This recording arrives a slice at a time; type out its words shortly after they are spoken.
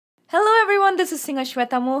everyone, this is singer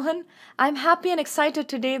Shweta Mohan. I'm happy and excited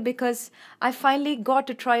today because I finally got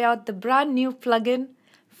to try out the brand new plugin,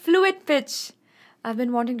 Fluid Pitch. I've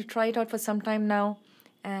been wanting to try it out for some time now,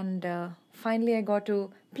 and finally I got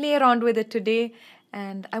to play around with it today,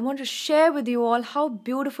 and I want to share with you all how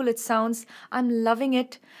beautiful it sounds. I'm loving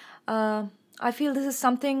it. I feel this is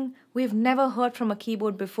something we've never heard from a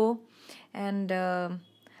keyboard before, and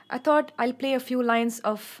I thought I'll play a few lines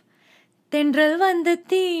of தென்றல் வந்து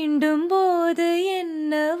தீண்டும் போது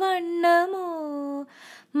என்ன வண்ணமோ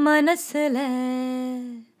மனசுல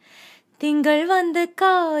திங்கள் வந்து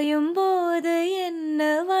காயும் போது என்ன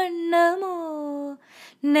வண்ணமோ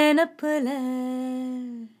நினப்புல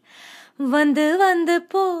வந்து வந்து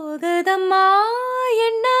போகுதம்மா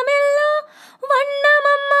எண்ணமெல்லாம்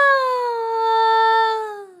வண்ணமம்மா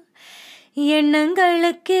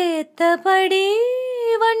எண்ணங்களுக்கேத்தபடி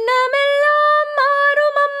வண்ணமெல்லாம்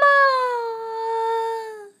மாறுமம்மா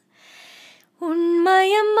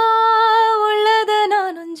உண்மையம்மா உள்ளத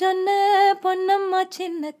நானும் சொன்ன பொன்னம்மா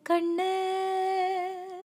சின்ன கண்ணே.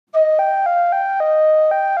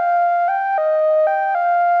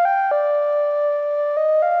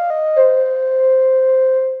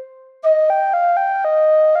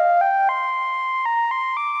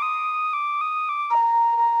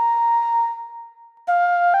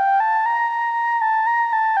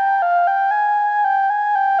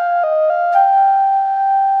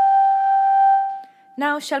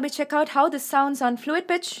 Now, shall we check out how this sounds on Fluid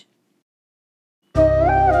Pitch?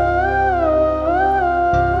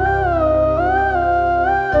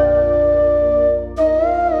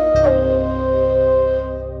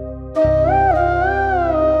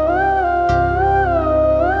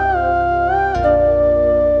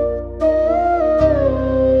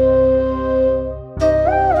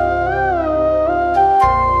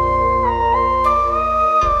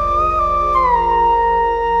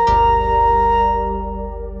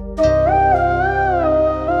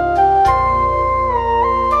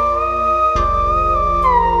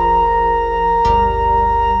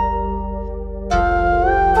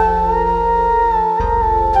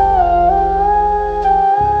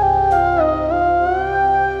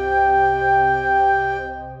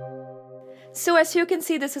 So as you can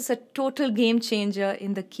see, this is a total game changer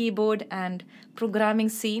in the keyboard and programming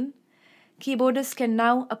scene. Keyboardists can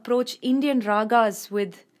now approach Indian ragas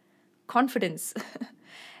with confidence.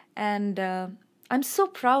 And I'm so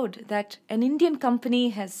proud that an Indian company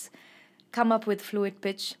has come up with Fluid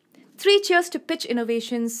Pitch. 3 cheers to Pitch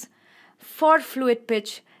Innovations for Fluid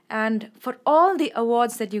Pitch and for all the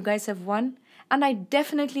awards that you guys have won. And I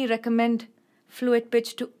definitely recommend Fluid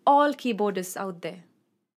Pitch to all keyboardists out there.